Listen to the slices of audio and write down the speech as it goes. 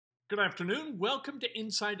Good afternoon. Welcome to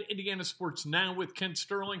Inside Indiana Sports Now with Ken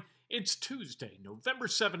Sterling. It's Tuesday, November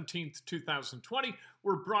 17th, 2020.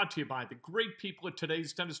 We're brought to you by the great people at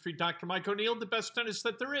Today's Dentistry, Dr. Mike O'Neill, the best dentist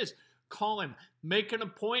that there is. Call him. Make an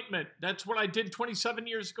appointment. That's what I did 27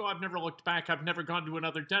 years ago. I've never looked back. I've never gone to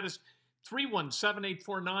another dentist.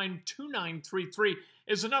 317-849-2933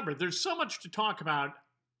 is the number. There's so much to talk about.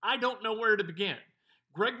 I don't know where to begin.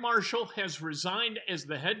 Greg Marshall has resigned as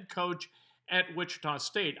the head coach at Wichita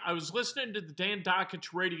State. I was listening to the Dan Dockich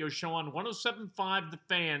radio show on 107.5 The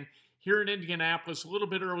Fan here in Indianapolis a little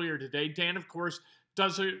bit earlier today. Dan, of course,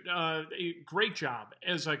 does a great job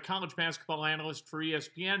as a college basketball analyst for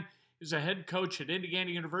ESPN. He's a head coach at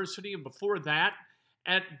Indiana University, and before that,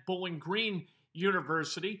 at Bowling Green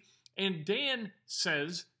University. And Dan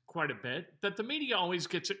says quite a bit that the media always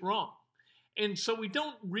gets it wrong. And so we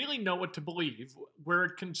don't really know what to believe where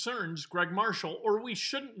it concerns Greg Marshall, or we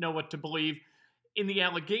shouldn't know what to believe in the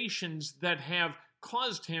allegations that have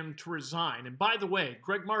caused him to resign. And by the way,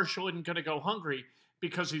 Greg Marshall isn't going to go hungry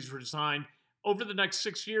because he's resigned. Over the next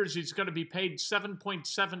 6 years, he's going to be paid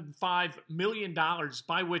 $7.75 million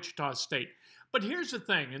by Wichita State. But here's the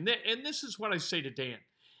thing, and this is what I say to Dan,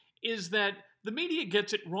 is that the media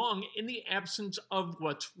gets it wrong in the absence of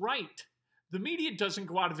what's right. The media doesn't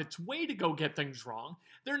go out of its way to go get things wrong.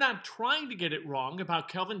 They're not trying to get it wrong about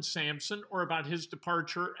Kelvin Sampson or about his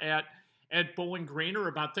departure at Bowling Green or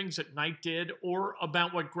about things that Knight did or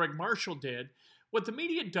about what Greg Marshall did. What the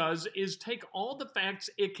media does is take all the facts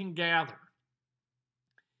it can gather,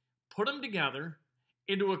 put them together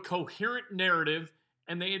into a coherent narrative,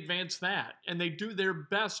 and they advance that. And they do their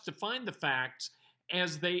best to find the facts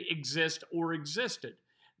as they exist or existed.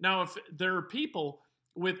 Now, if there are people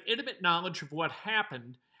with intimate knowledge of what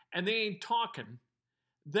happened and they ain't talking,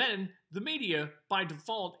 then the media, by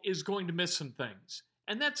default, is going to miss some things.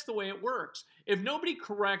 And that's the way it works. If nobody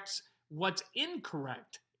corrects what's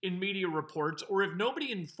incorrect in media reports, or if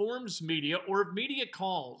nobody informs media, or if media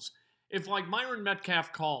calls, if like Myron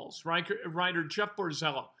Metcalf calls, writer Jeff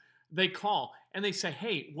Borzello, they call and they say,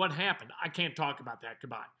 hey, what happened? I can't talk about that,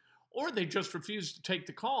 goodbye. Or they just refuse to take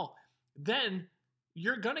the call, then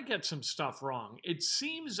you're going to get some stuff wrong. It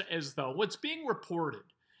seems as though what's being reported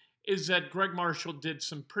is that Greg Marshall did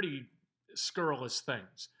some pretty scurrilous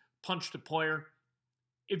things. Punched a player.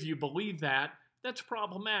 If you believe that, that's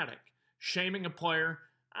problematic. Shaming a player,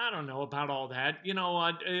 I don't know about all that. You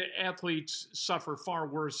know, athletes suffer far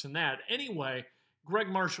worse than that. Anyway, Greg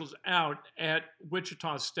Marshall's out at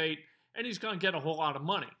Wichita State, and he's going to get a whole lot of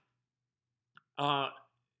money.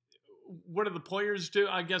 What do the players do?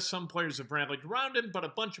 I guess some players have rallied around him, but a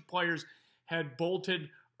bunch of players had bolted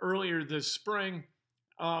earlier this spring.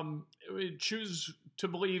 Choose to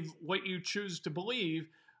believe what you choose to believe,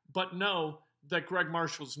 but know that Greg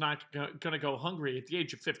Marshall's not going to go hungry. At the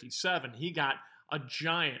age of 57, he got a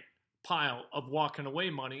giant pile of walking away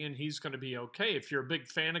money, and he's going to be okay. If you're a big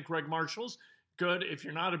fan of Greg Marshall's, good. If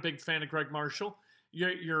you're not a big fan of Greg Marshall,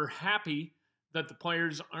 you're happy that the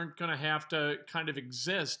players aren't going to have to kind of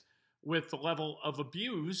exist with the level of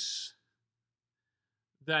abuse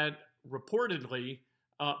that reportedly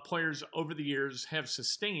players over the years have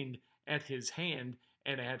sustained at his hand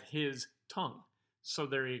and at his tongue. So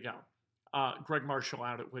there you go. Greg Marshall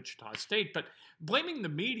out at Wichita State. But blaming the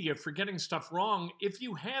media for getting stuff wrong, if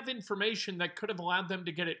you have information that could have allowed them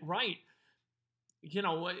to get it right, you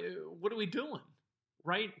know, what are we doing,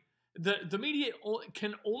 right? The media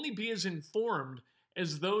can only be as informed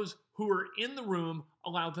as those who are in the room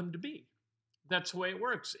allow them to be. That's the way it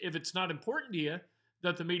works. If it's not important to you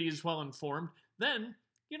that the media is well informed, then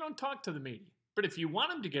you don't talk to the media. But if you want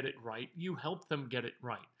them to get it right, you help them get it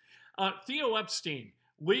right. Theo Epstein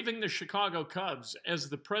leaving the Chicago Cubs as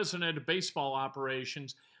the president of baseball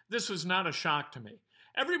operations, this was not a shock to me.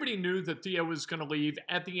 Everybody knew that Theo was going to leave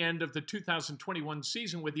at the end of the 2021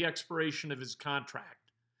 season with the expiration of his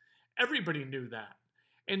contract. Everybody knew that.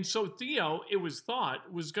 And so Theo, it was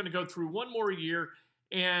thought, was going to go through one more year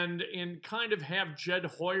and kind of have Jed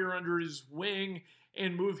Hoyer under his wing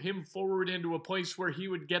and move him forward into a place where he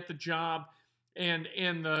would get the job and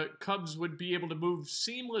the Cubs would be able to move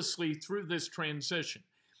seamlessly through this transition.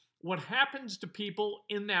 What happens to people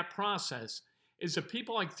in that process is that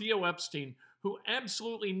people like Theo Epstein, who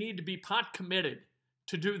absolutely need to be pot committed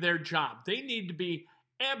to do their job, they need to be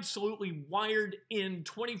absolutely wired in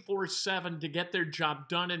 24/7 to get their job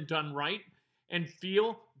done and done right and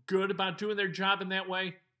feel good about doing their job in that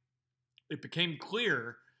way. It became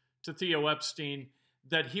clear to Theo Epstein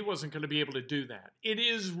that he wasn't going to be able to do that. It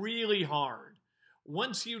is really hard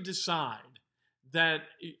once you decide that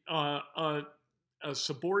a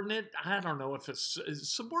subordinate, I don't know if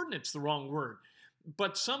subordinate's the wrong word,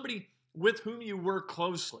 but somebody with whom you work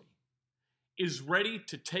closely is ready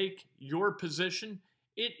to take your position,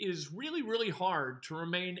 it is really, really hard to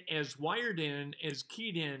remain as wired in, as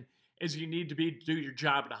keyed in as you need to be to do your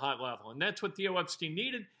job at a high level. And that's what Theo Epstein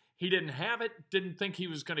needed. He didn't have it, didn't think he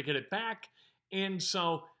was going to get it back. And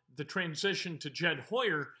so the transition to Jed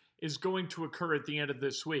Hoyer is going to occur at the end of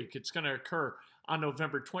this week. It's going to occur on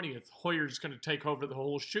November 20th. Hoyer's going to take over the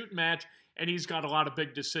whole shooting match, and he's got a lot of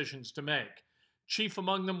big decisions to make. Chief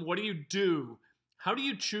among them, what do you do? How do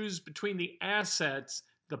you choose between the assets,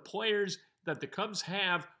 the players that the Cubs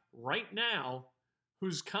have right now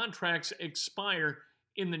whose contracts expire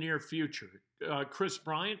in the near future? Chris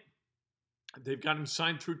Bryant, they've got him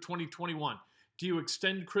signed through 2021. Do you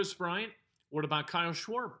extend Chris Bryant? What about Kyle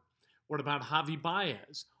Schwarber? What about Javi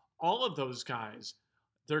Baez? All of those guys,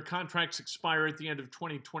 their contracts expire at the end of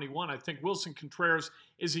 2021. I think Wilson Contreras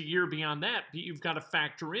is a year beyond that, but you've got to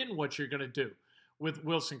factor in what you're going to do with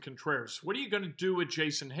Wilson Contreras. What are you going to do with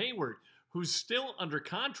Jason Hayward, who's still under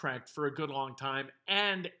contract for a good long time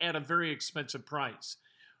and at a very expensive price?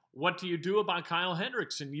 What do you do about Kyle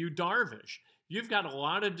Hendricks and Yu Darvish? You've got a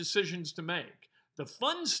lot of decisions to make. The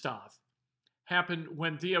fun stuff happened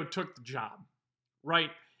when Theo took the job,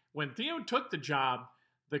 right? When Theo took the job,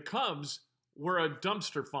 the Cubs were a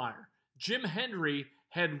dumpster fire. Jim Hendry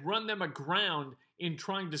had run them aground in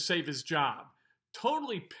trying to save his job,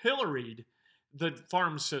 totally pilloried the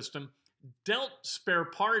farm system, dealt spare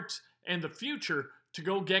parts and the future to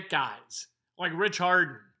go get guys like Rich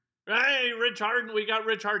Harden. Hey, Rich Harden, we got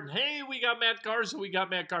Rich Harden. Hey, we got Matt Garza, we got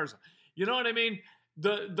Matt Garza. You know what I mean?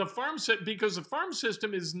 The farm system, because the farm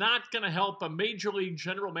system is not going to help a major league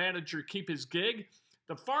general manager keep his gig.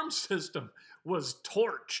 The farm system was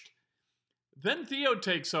torched. Then Theo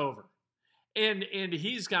takes over, and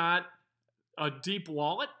he's got a deep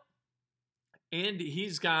wallet, and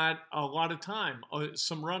he's got a lot of time,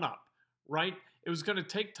 some run-up, right? It was going to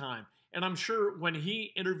take time. And I'm sure when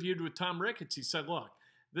he interviewed with Tom Ricketts, he said, look,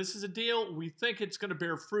 this is a deal. We think it's going to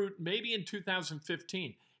bear fruit maybe in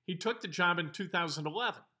 2015. He took the job in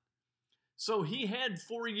 2011. So he had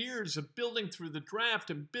 4 years of building through the draft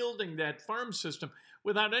and building that farm system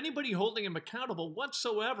without anybody holding him accountable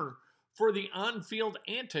whatsoever for the on-field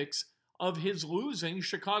antics of his losing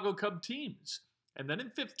Chicago Cub teams. And then in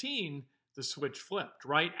 15, the switch flipped,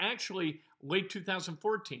 right? Actually, late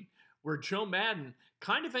 2014, where Joe Maddon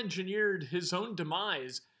kind of engineered his own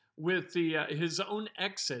demise with his own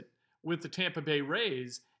exit with the Tampa Bay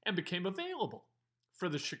Rays and became available for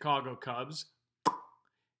the Chicago Cubs.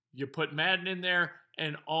 You put Maddon in there,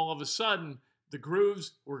 and all of a sudden, the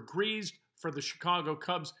grooves were greased for the Chicago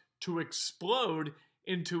Cubs to explode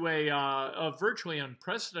into a virtually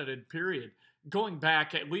unprecedented period, going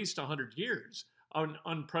back at least 100 years, an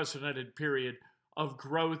unprecedented period of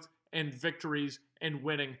growth and victories and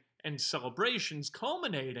winning and celebrations,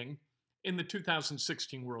 culminating in the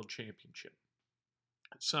 2016 World Championship.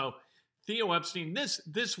 So Theo Epstein,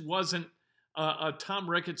 this wasn't a Tom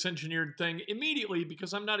Ricketts engineered thing immediately,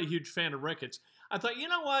 because I'm not a huge fan of Ricketts. I thought, you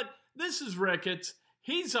know what? This is Ricketts.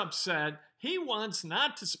 He's upset. He wants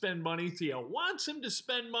not to spend money. Theo wants him to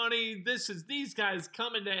spend money. This is these guys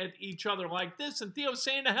coming at each other like this, and Theo's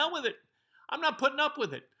saying to hell with it. I'm not putting up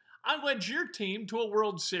with it. I led your team to a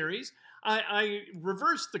World Series. I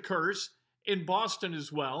reversed the curse in Boston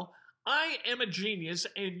as well. I am a genius,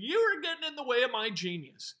 and you are getting in the way of my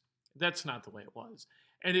genius. That's not the way it was.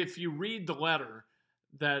 And if you read the letter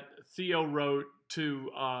that Theo wrote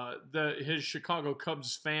to his Chicago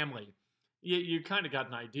Cubs family, you kind of got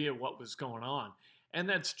an idea what was going on. And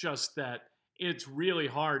that's just that it's really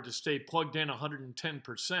hard to stay plugged in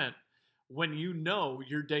 110% when you know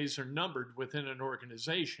your days are numbered within an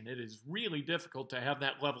organization. It is really difficult to have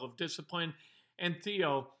that level of discipline. And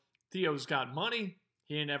Theo's got money.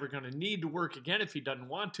 He ain't ever going to need to work again if he doesn't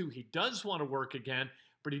want to. He does want to work again,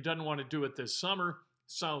 but he doesn't want to do it this summer.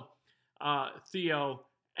 So Theo,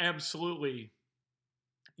 absolutely,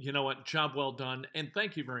 you know what, job well done. And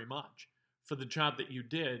thank you very much for the job that you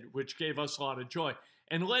did, which gave us a lot of joy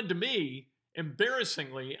and led to me,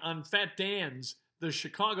 embarrassingly, on Fat Dan's, the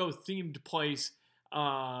Chicago-themed place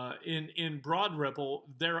in Broad Ripple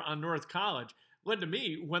there on North College, led to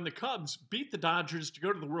me when the Cubs beat the Dodgers to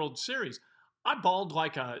go to the World Series. I bawled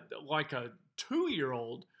like a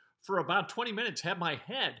 2-year-old for about 20 minutes, had my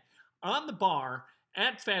head on the bar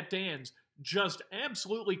at Fat Dan's, just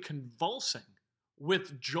absolutely convulsing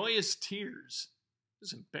with joyous tears. It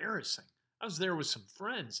was embarrassing. I was there with some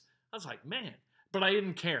friends. I was like, man, but I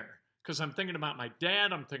didn't care, because I'm thinking about my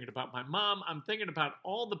dad, I'm thinking about my mom, I'm thinking about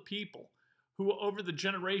all the people who over the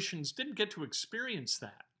generations didn't get to experience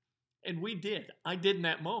that. And we did. I did in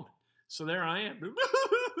that moment. So there I am.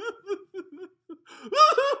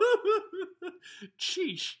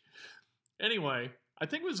 Sheesh. Anyway, I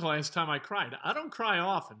think it was the last time I cried. I don't cry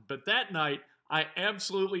often, but that night I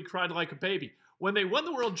absolutely cried like a baby. When they won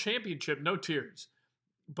the World Championship, no tears.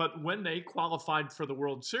 But when they qualified for the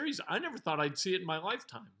World Series, I never thought I'd see it in my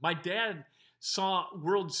lifetime. My dad saw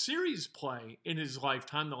World Series play in his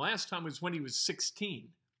lifetime. The last time was when he was 16.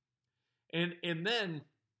 And then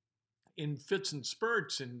in fits and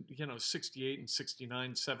spurts in, 68 and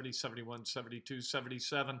 69, 70, 71, 72,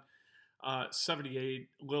 77, 78,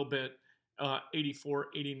 a little bit, 84,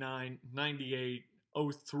 89, 98,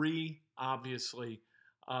 03, obviously,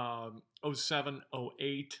 07,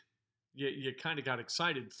 08. You kind of got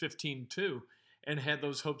excited, 15 too, and had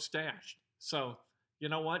those hopes dashed. So, you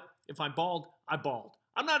know what? If I bawled, I bawled.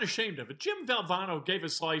 I'm not ashamed of it. Jim Valvano gave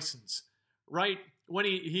us license, right? When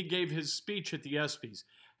he gave his speech at the ESPYs.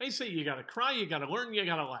 They say you got to cry, you got to learn, you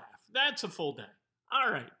got to laugh. That's a full day.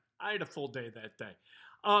 All right. I had a full day that day.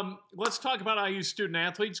 Let's talk about IU student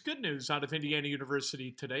athletes. Good news out of Indiana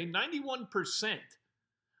University today. 91%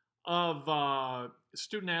 of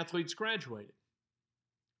student athletes graduated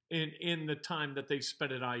in the time that they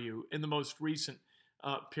spent at IU in the most recent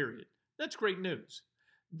period. That's great news.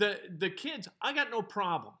 The kids, I got no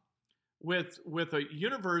problem with a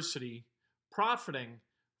university profiting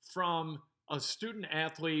from a student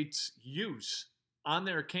athlete's use on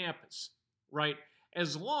their campus, right?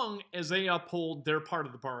 As long as they uphold their part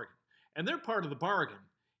of the bargain. And their part of the bargain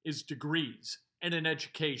is degrees and an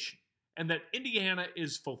education. And that Indiana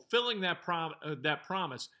is fulfilling that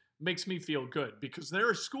promise makes me feel good, because there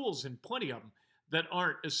are schools, and plenty of them, that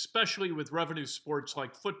aren't, especially with revenue sports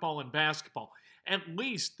like football and basketball. At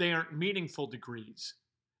least they aren't meaningful degrees.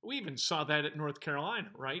 We even saw that at North Carolina,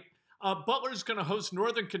 right? Butler's going to host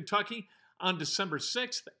Northern Kentucky on December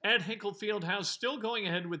 6th at Hinkle Fieldhouse, still going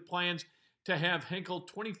ahead with plans to have Hinkle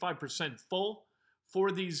 25% full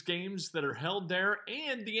for these games that are held there.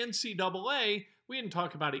 And the NCAA, we didn't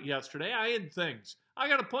talk about it yesterday. I had things. I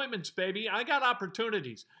got appointments, baby. I got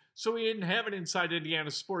opportunities. So we didn't have it inside Indiana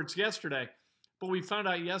sports yesterday. But we found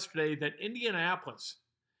out yesterday that Indianapolis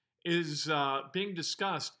is being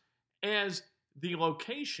discussed as the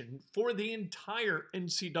location for the entire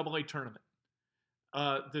NCAA tournament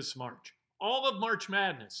this March. All of March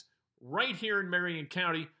Madness right here in Marion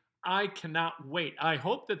County. I cannot wait. I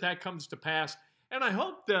hope that comes to pass. And I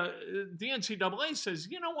hope the NCAA says,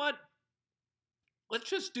 you know what? Let's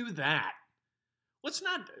just do that. Let's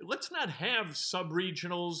not have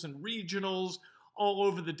sub-regionals and regionals all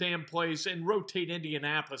over the damn place and rotate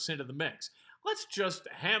Indianapolis into the mix. Let's just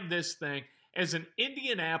have this thing as an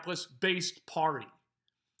Indianapolis-based party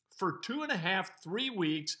for 2.5, 3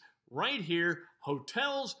 weeks right here.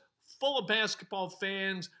 Hotels full of basketball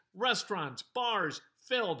fans, restaurants, bars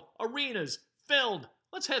filled, arenas filled.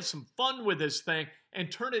 Let's have some fun with this thing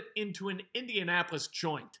and turn it into an Indianapolis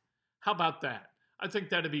joint. How about that? I think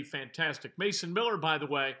that'd be fantastic. Mason Miller, by the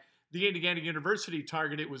way, the Indiana University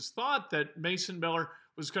target, it was thought that Mason Miller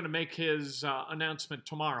was going to make his announcement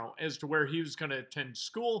tomorrow as to where he was going to attend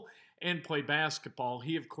school and play basketball.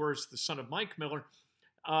 He, of course, the son of Mike Miller.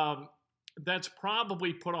 That's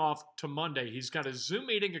probably put off to Monday. He's got a Zoom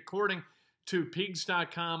meeting, according to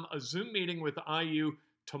Pigs.com, a Zoom meeting with IU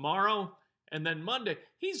tomorrow, and then Monday.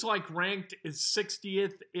 He's like ranked as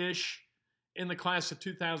 60th-ish in the class of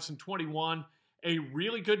 2021. A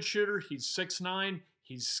really good shooter. He's 6'9".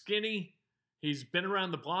 He's skinny. He's been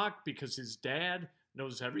around the block because his dad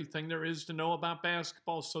knows everything there is to know about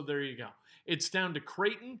basketball. So there you go. It's down to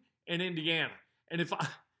Creighton and Indiana. And if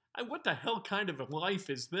what the hell kind of a life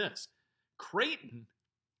is this? Creighton?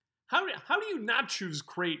 How do you not choose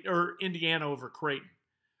Creighton or Indiana over Creighton?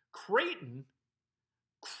 Creighton,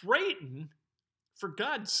 for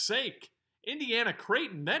God's sake, Indiana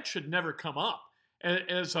Creighton, that should never come up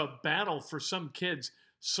as a battle for some kids'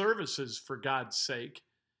 services, for God's sake.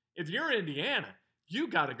 If you're Indiana, you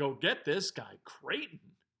got to go get this guy, Creighton.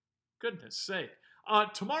 Goodness sake.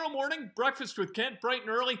 Tomorrow morning, breakfast with Kent, bright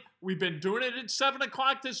and early. We've been doing it at 7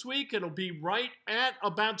 o'clock this week. It'll be right at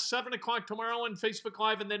about 7 o'clock tomorrow on Facebook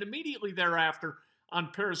Live, and then immediately thereafter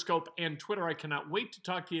on Periscope and Twitter. I cannot wait to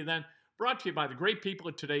talk to you then. Brought to you by the great people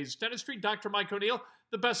at Today's Dentistry, Dr. Mike O'Neill,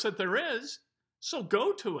 the best that there is. So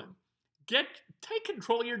go to him. Take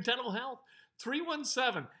control of your dental health.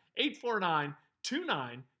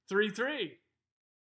 317-849-2933.